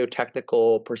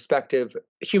socio-technical perspective,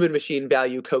 human machine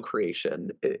value co-creation.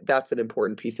 That's an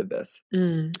important piece of this.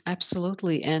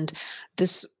 Absolutely. And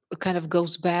this kind of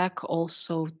goes back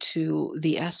also to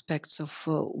the aspects of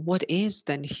what is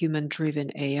then human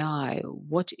driven AI?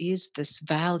 What is this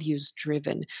values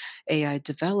driven AI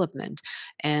development?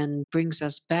 And brings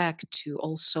us back to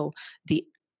also the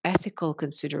ethical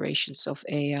considerations of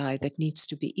AI that needs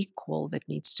to be equal, that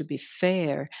needs to be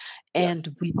fair, and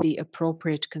Yes. with the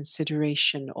appropriate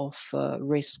consideration of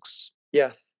risks.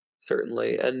 Yes,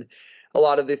 certainly. And a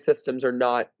lot of these systems are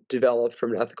not developed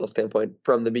from an ethical standpoint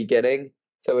from the beginning.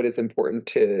 So it is important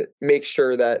to make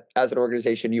sure that as an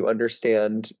organization you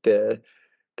understand the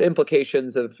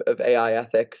implications of AI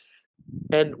ethics.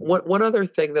 And one other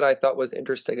thing that I thought was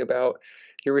interesting about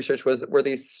your research were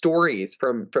these stories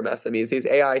from SMEs, these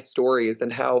AI stories,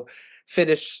 and how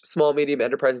Finnish small medium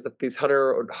enterprises have these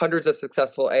hundreds of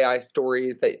successful AI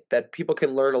stories that people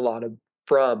can learn a lot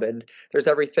from. And there's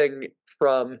everything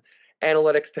from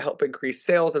analytics to help increase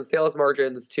sales and sales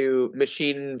margins to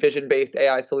machine vision based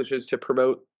AI solutions to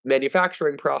promote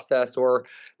manufacturing process or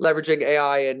leveraging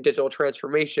AI in digital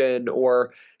transformation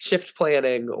or shift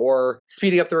planning or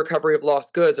speeding up the recovery of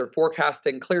lost goods or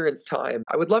forecasting clearance time.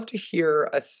 I would love to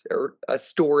hear a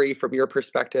story from your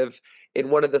perspective in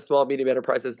one of the small medium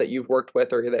enterprises that you've worked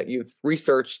with or that you've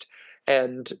researched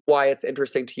and why it's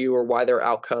interesting to you or why their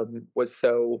outcome was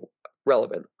so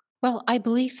relevant. Well, I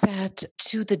believe that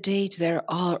to the date, there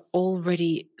are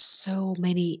already so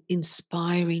many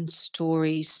inspiring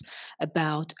stories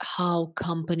about how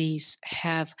companies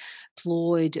have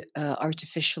deployed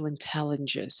artificial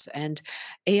intelligence. And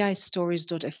AI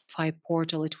Stories.fi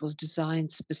portal, it was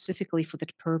designed specifically for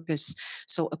that purpose.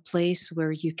 So a place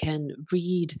where you can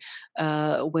read,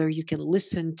 where you can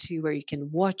listen to, where you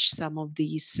can watch some of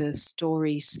these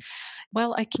stories.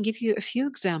 Well, I can give you a few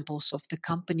examples of the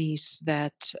companies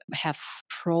that have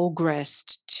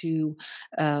progressed to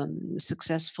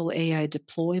successful AI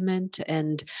deployment.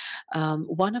 And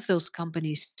one of those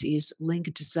companies is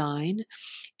Link Design,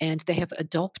 and they have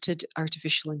adopted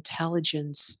artificial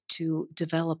intelligence to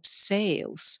develop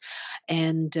sales.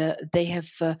 And they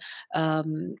have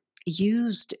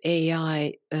used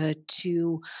AI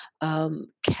to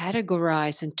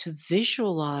categorize and to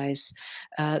visualize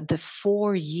the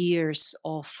 4 years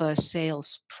of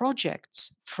sales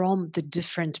projects from the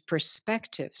different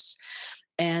perspectives.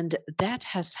 And that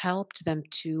has helped them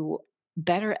to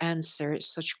better answer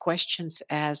such questions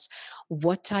as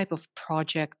what type of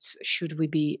projects should we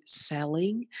be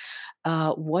selling,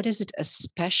 what is it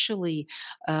especially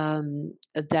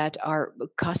that our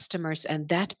customers and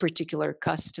that particular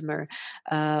customer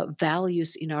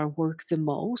values in our work the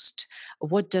most?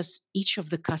 What does each of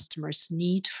the customers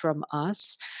need from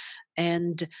us?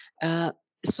 And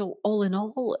so, all in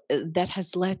all, that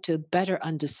has led to a better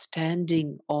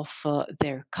understanding of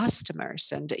their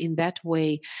customers, and in that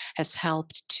way has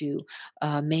helped to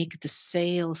make the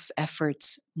sales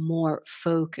efforts more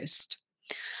focused.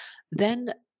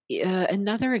 Then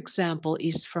another example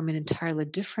is from an entirely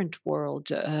different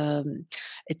world.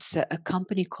 It's a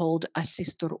company called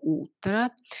Assistor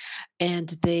Ultra, and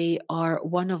they are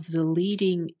one of the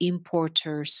leading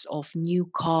importers of new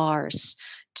cars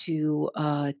to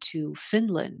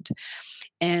Finland.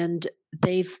 And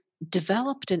they've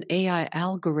developed an AI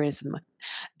algorithm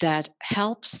that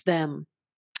helps them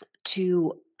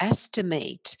to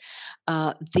estimate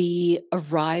the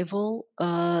arrival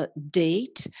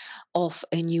date of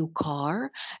a new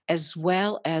car, as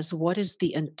well as what is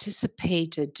the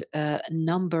anticipated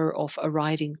number of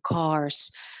arriving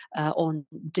cars on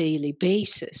daily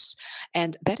basis.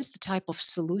 And that is the type of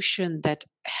solution that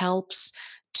helps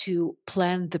to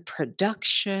plan the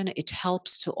production. It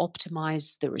helps to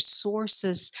optimize the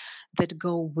resources that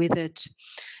go with it.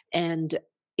 And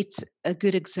it's a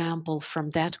good example from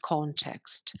that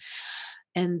context.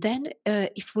 And then,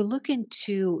 if we look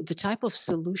into the type of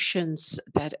solutions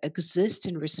that exist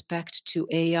in respect to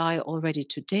AI already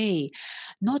today,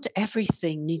 not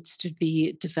everything needs to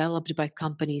be developed by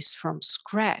companies from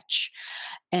scratch.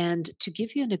 And to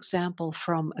give you an example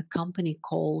from a company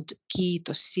called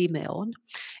Kiitos Simeon,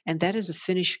 and that is a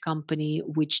Finnish company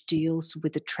which deals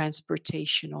with the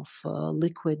transportation of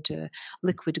liquid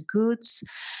goods.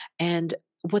 And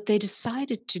what they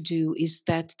decided to do is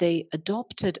that they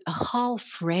adopted a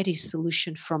half-ready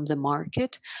solution from the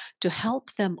market to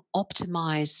help them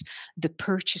optimize the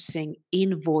purchasing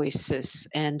invoices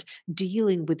and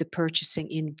dealing with the purchasing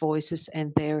invoices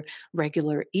and their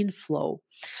regular inflow.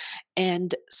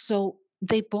 And so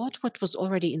they bought what was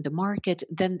already in the market.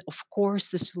 Then, of course,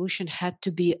 the solution had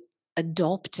to be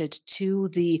adopted to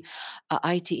the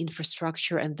IT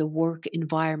infrastructure and the work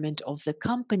environment of the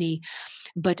company.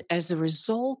 But as a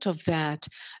result of that,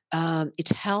 it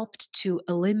helped to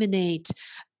eliminate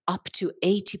up to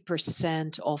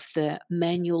 80% of the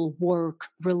manual work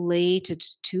related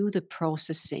to the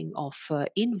processing of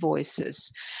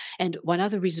invoices. And one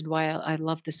other reason why I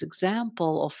love this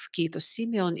example of Kiitos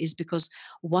Simeon is because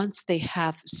once they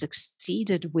have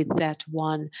succeeded with that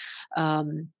one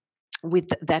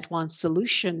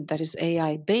solution that is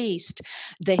AI based,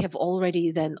 they have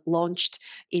already then launched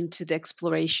into the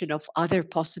exploration of other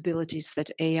possibilities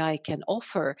that AI can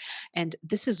offer. And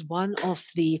this is one of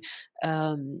the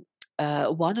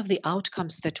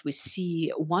outcomes that we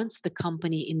see once the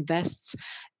company invests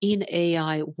in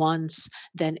AI once,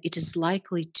 then it is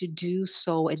likely to do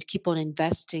so and keep on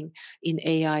investing in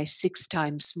AI 6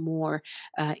 times more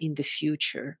in the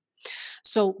future.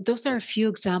 So those are a few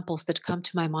examples that come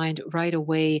to my mind right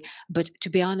away. But to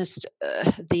be honest,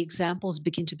 the examples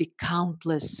begin to be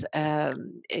countless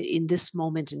in this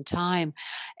moment in time.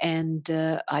 And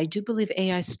I do believe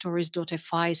AI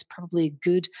Stories.fi is probably a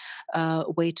good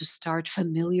way to start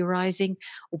familiarizing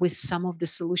with some of the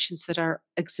solutions that are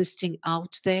existing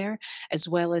out there, as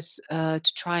well as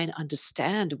to try and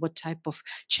understand what type of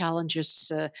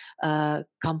challenges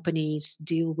companies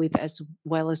deal with, as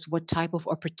well as what type of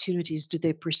opportunities do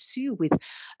they pursue with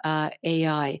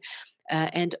AI.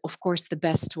 And of course, the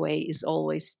best way is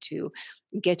always to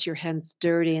get your hands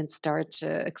dirty and start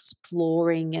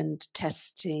exploring and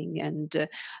testing and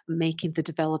making the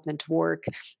development work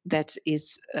that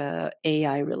is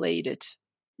AI related.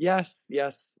 Yes,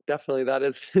 yes, definitely. That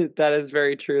is that is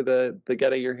very true. The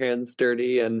getting your hands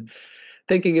dirty and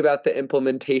thinking about the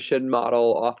implementation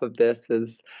model off of this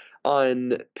is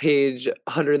on page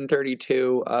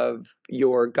 132 of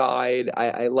your guide.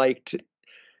 I liked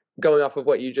going off of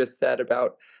what you just said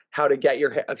about how to get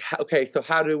your okay, so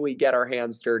how do we get our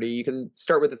hands dirty? You can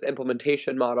start with this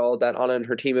implementation model that Anna and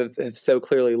her team have so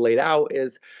clearly laid out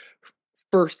is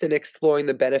first in exploring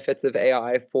the benefits of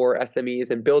AI for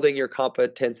SMEs and building your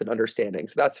competence and understanding.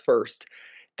 So that's first.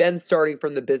 Then starting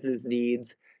from the business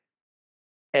needs,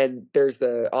 and there's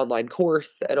the online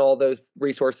course and all those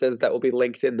resources that will be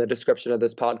linked in the description of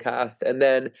this podcast. And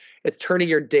then it's turning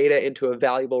your data into a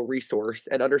valuable resource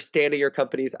and understanding your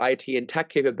company's IT and tech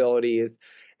capabilities,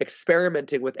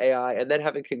 experimenting with AI, and then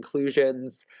having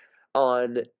conclusions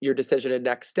on your decision and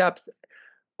next steps,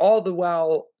 all the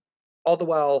while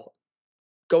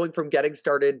going from getting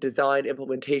started, design,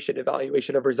 implementation,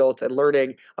 evaluation of results, and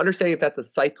learning, understanding that that's a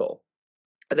cycle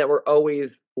and that we're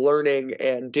always learning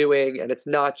and doing, and it's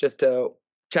not just a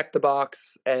check the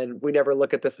box and we never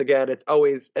look at this again. It's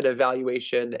always an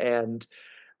evaluation and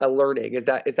a learning. Is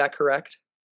that correct?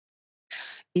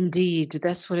 Indeed,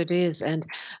 that's what it is. And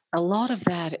a lot of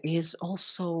that is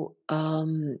also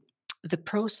the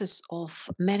process of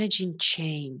managing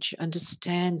change,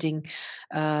 understanding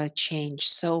change.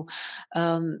 So,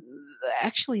 um,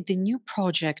 actually, the new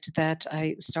project that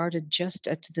I started just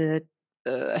at the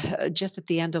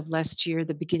end of last year,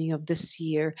 the beginning of this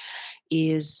year,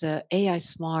 is AI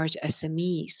smart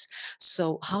SMEs.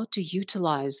 So, how to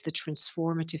utilize the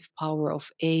transformative power of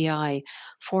AI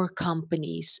for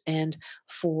companies and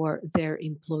for their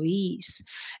employees.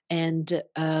 And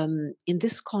in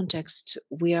this context,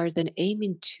 we are then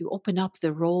aiming to open up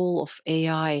the role of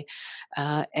AI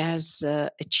as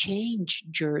a change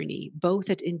journey, both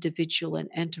at individual and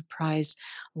enterprise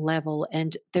level.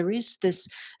 And there is this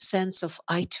sense of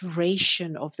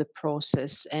iteration of the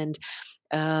process and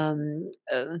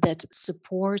that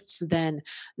supports then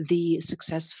the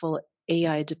successful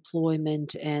AI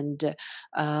deployment and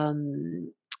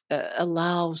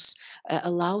allows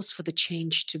for the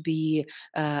change to be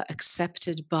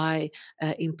accepted by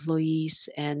employees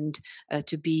and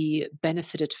to be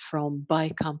benefited from by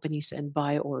companies and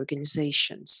by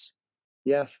organizations.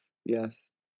 Yes,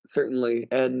 yes, certainly.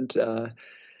 And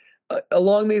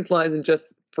along these lines, and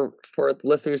just for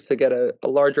listeners to get a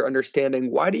larger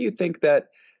understanding, why do you think that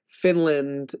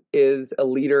Finland is a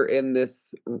leader in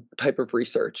this type of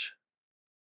research?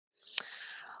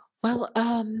 Well,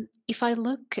 if I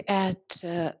look at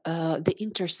the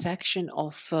intersection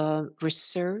of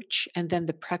research and then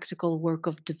the practical work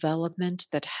of development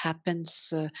that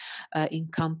happens in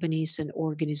companies and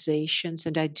organizations,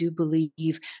 and I do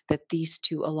believe that these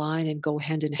two align and go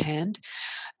hand in hand,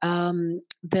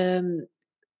 the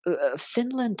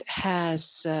Finland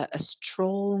has a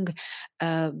strong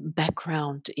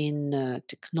background in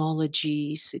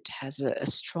technologies. It has a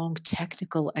strong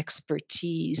technical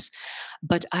expertise.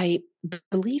 But I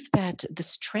believe that the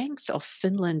strength of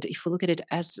Finland, if we look at it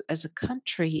as a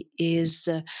country, is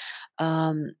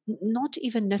not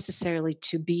even necessarily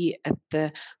to be at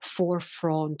the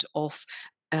forefront of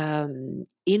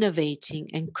innovating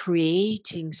and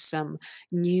creating some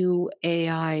new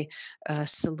AI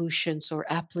solutions or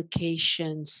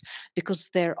applications, because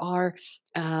there are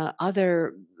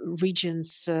other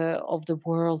regions of the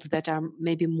world that are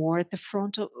maybe more at the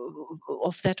front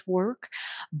of that work.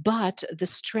 But the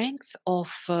strength of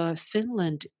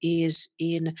Finland is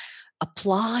in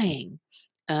applying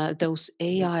those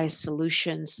AI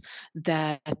solutions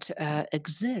that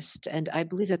exist. And I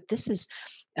believe that this is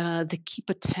the key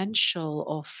potential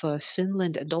of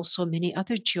Finland and also many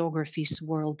other geographies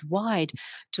worldwide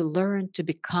to learn to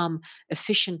become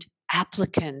efficient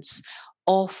applicants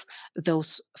of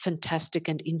those fantastic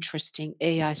and interesting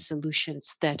AI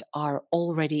solutions that are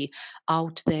already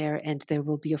out there. And there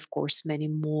will be, of course, many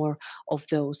more of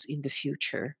those in the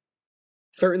future.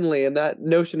 Certainly, and that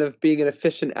notion of being an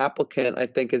efficient applicant, I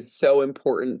think, is so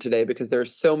important today because there are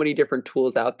so many different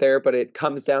tools out there, but it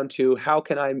comes down to how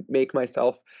can I make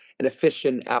myself an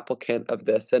efficient applicant of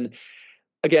this? And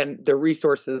again, the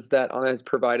resources that Anna has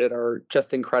provided are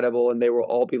just incredible, and they will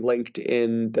all be linked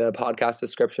in the podcast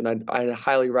description. I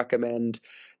highly recommend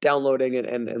downloading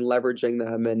and leveraging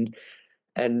them.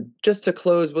 And just to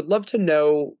close, would love to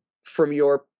know from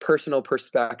your personal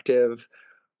perspective,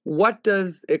 what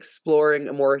does exploring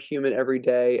a more human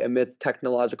everyday amidst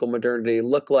technological modernity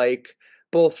look like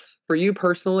both for you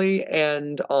personally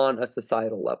and on a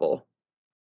societal level?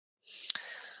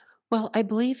 Well, I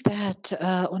believe that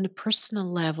on a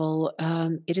personal level,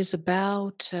 it is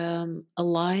about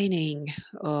aligning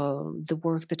the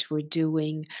work that we're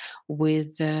doing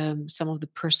with some of the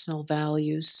personal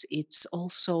values. It's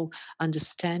also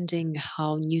understanding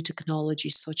how new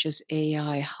technologies such as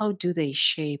AI, how do they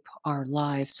shape our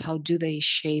lives? How do they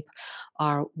shape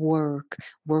our work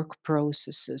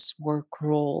processes, work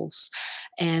roles?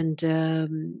 And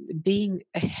being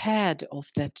ahead of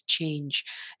that change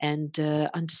and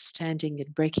understanding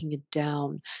it, breaking it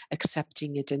down,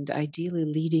 accepting it, and ideally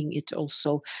leading it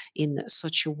also in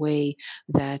such a way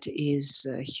that is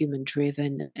human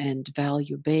driven and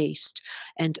value based.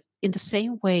 And in the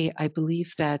same way, I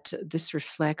believe that this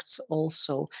reflects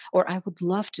also, or I would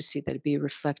love to see that be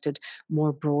reflected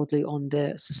more broadly on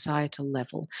the societal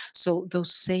level. So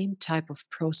those same type of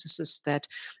processes that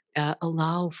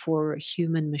allow for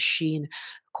human machine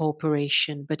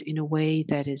cooperation, but in a way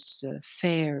that is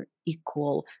fair,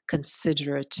 equal,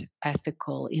 considerate,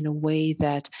 ethical, in a way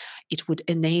that it would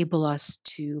enable us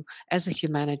to, as a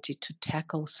humanity, to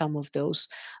tackle some of those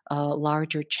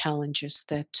larger challenges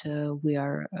that we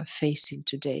are facing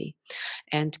today.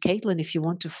 And Caitlin, if you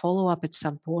want to follow up at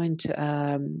some point,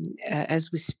 as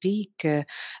we speak,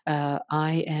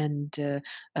 I and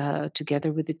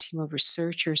together with a team of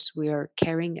researchers, we are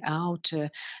carrying out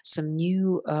some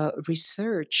new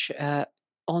research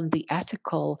on the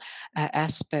ethical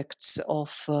aspects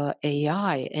of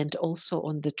AI and also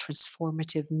on the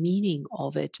transformative meaning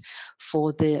of it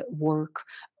for the work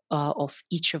of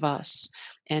each of us.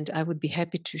 And I would be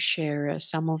happy to share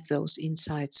some of those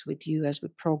insights with you as we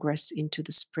progress into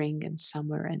the spring and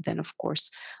summer, and then, of course,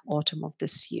 autumn of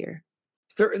this year.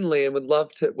 Certainly, and would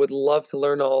love to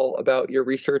learn all about your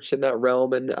research in that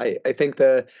realm. And I think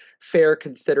the fair,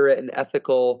 considerate, and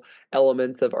ethical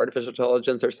elements of artificial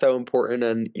intelligence are so important,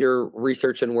 and your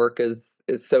research and work is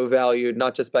so valued,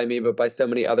 not just by me, but by so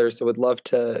many others. So would love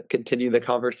to continue the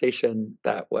conversation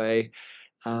that way.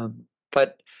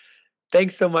 But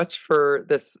thanks so much for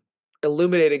this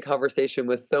illuminating conversation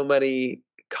with so many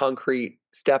concrete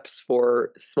steps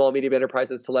for small, medium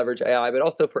enterprises to leverage AI, but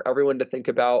also for everyone to think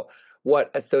about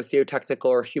what a socio-technical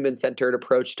or human-centered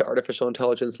approach to artificial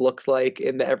intelligence looks like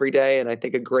in the everyday. And I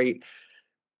think a great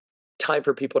time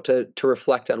for people to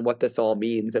reflect on what this all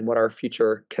means and what our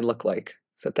future can look like.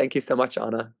 So thank you so much,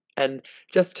 Anna. And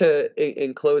just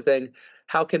in closing,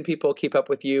 how can people keep up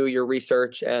with you, your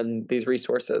research, and these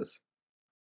resources?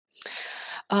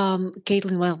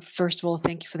 Caitlin, well, first of all,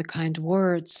 thank you for the kind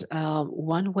words.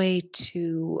 One way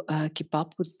to keep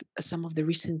up with some of the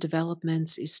recent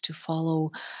developments is to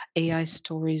follow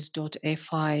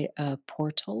aistories.fi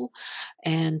portal.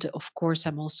 And of course,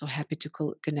 I'm also happy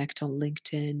to connect on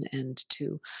LinkedIn and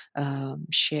to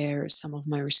share some of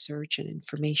my research and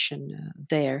information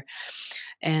there.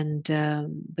 And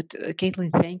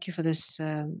Caitlin, thank you for this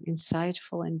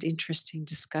insightful and interesting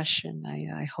discussion.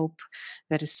 I hope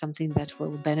that is something that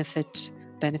will benefit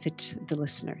the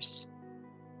listeners.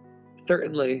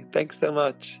 Certainly. Thanks so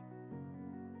much.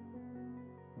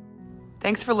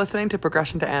 Thanks for listening to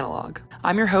Progression to Analog.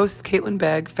 I'm your host, Caitlin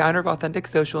Begg, founder of Authentic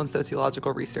Social and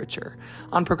Sociological Researcher.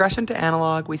 On Progression to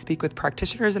Analog, we speak with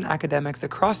practitioners and academics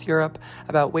across Europe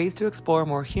about ways to explore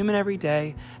more human every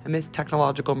day amidst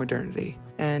technological modernity.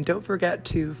 And don't forget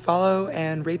to follow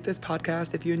and rate this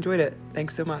podcast if you enjoyed it.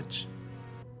 Thanks so much.